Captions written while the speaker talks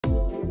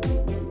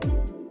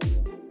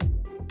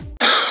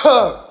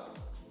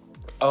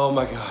Oh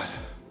my God.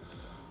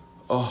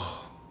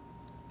 Oh.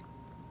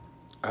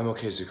 I'm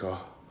okay, Zuko.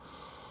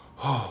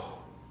 Oh.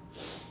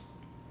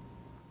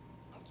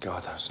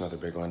 God, that was another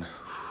big one.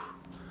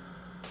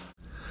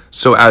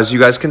 So as you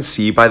guys can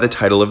see by the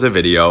title of the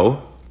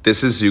video,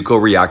 this is Zuko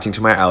reacting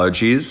to my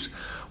allergies,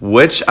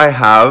 which I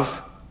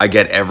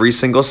get every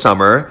single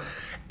summer.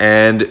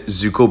 And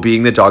Zuko,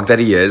 being the dog that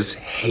he is,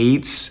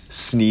 hates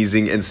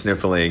sneezing and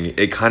sniffling.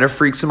 It kind of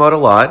freaks him out a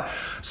lot.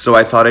 So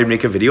I thought I'd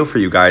make a video for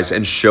you guys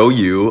and show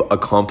you a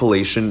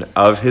compilation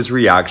of his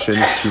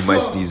reactions to my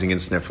sneezing and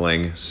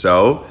sniffling.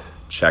 So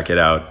check it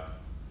out.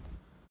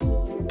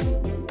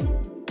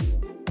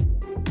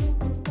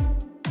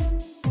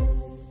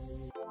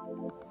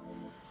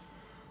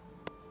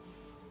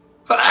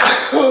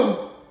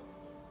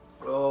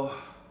 Oh.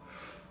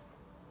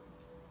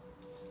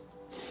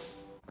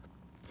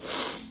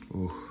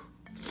 Ooh.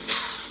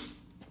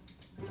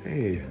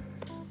 Hey.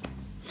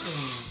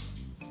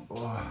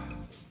 Oh.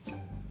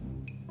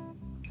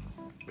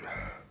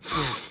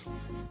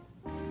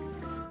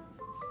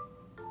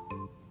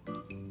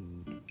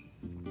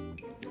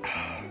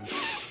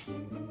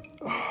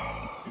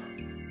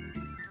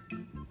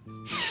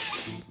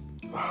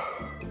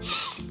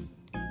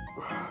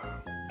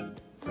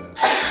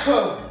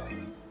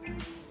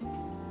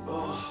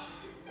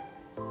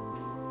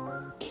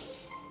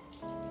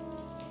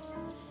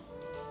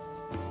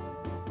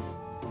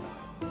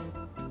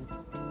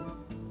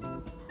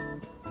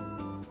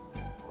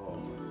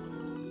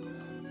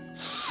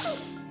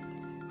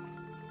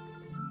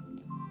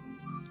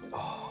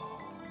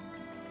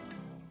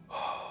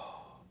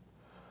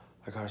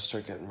 I gotta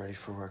start getting ready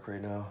for work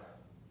right now.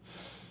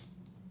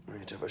 I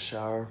need to have a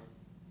shower.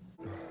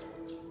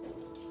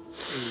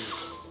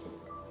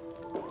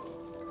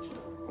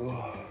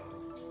 Oh.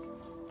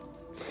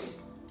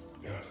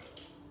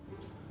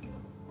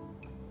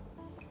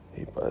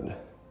 Hey, bud.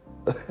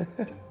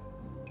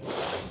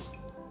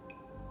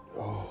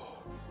 Oh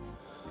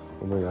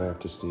my God, I have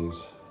to sneeze.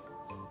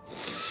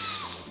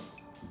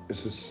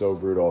 This is so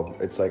brutal.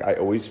 It's like, I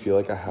always feel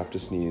like I have to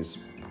sneeze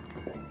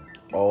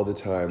all the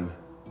time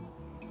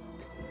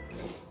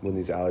when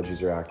these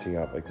allergies are acting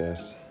up like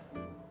this.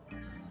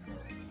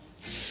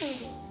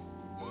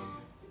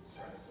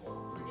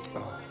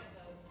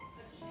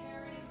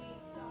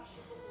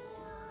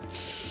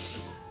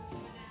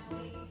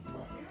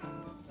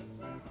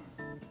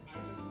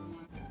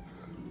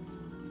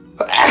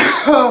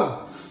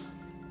 Oh.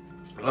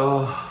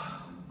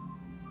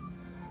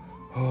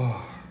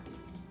 Oh.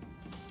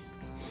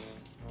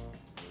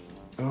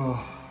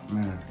 Oh,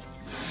 man.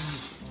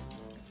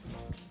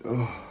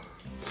 Oh.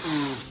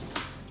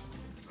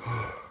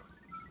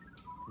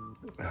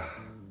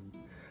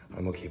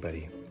 I'm okay,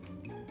 buddy.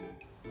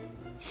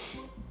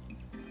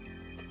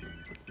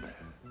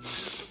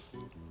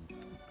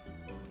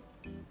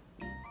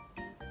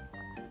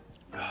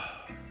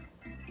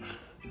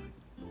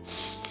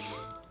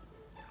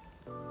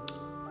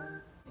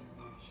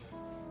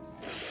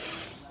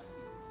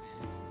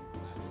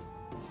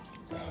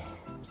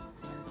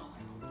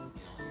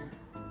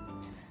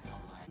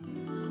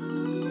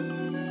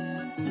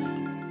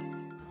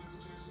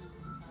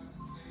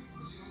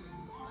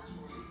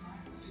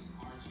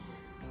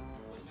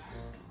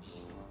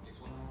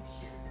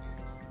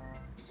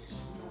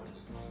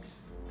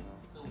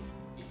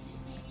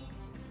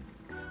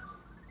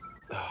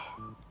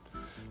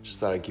 Just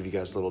thought I'd give you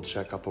guys a little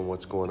checkup on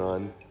what's going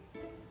on.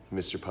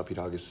 Mr. Puppy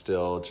Dog is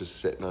still just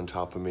sitting on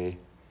top of me,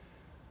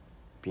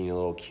 being a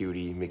little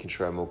cutie, making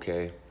sure I'm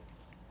okay.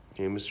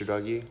 Hey, Mr.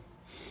 Doggy.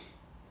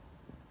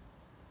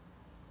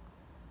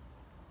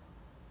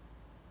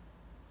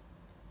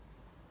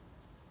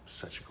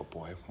 Such a good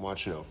boy,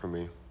 watching out for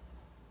me.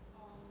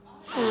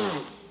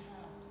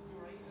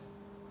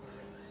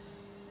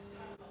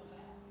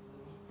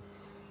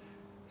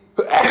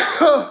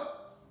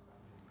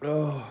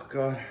 Oh,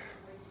 God.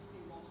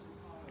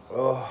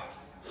 Oh.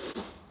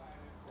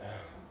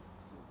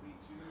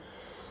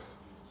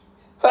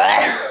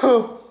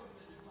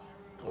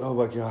 Oh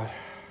my God.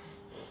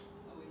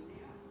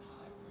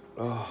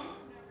 Oh.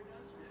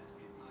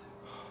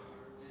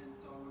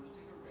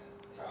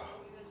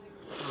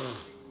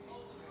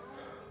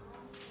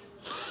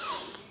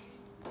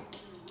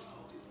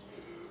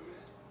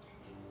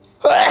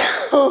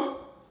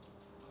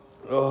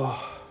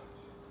 Oh.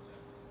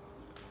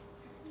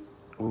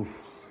 Oof.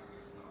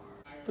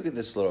 Look at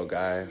this little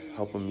guy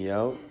helping me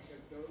out.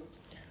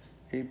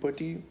 Hey,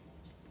 buddy.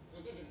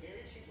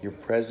 Your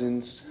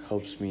presence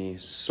helps me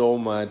so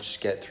much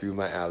get through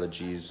my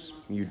allergies.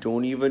 You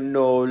don't even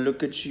know.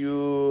 Look at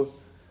you.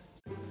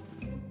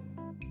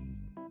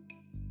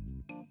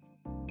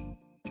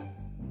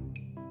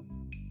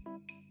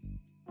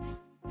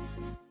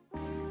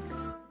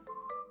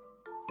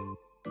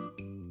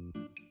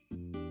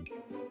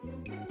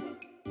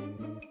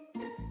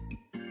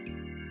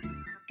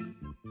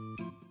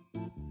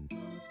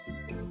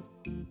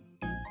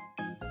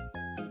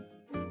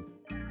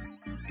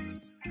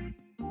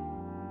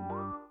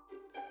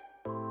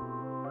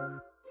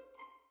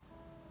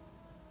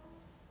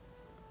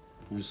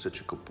 You're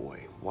such a good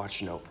boy,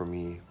 watching out for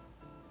me.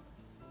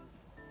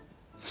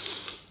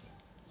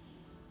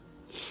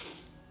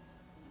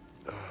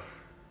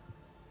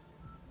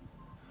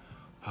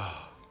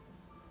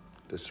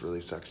 This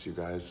really sucks, you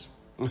guys.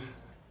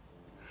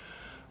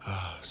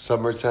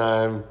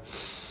 Summertime.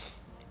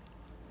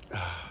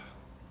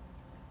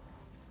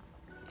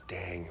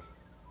 Dang.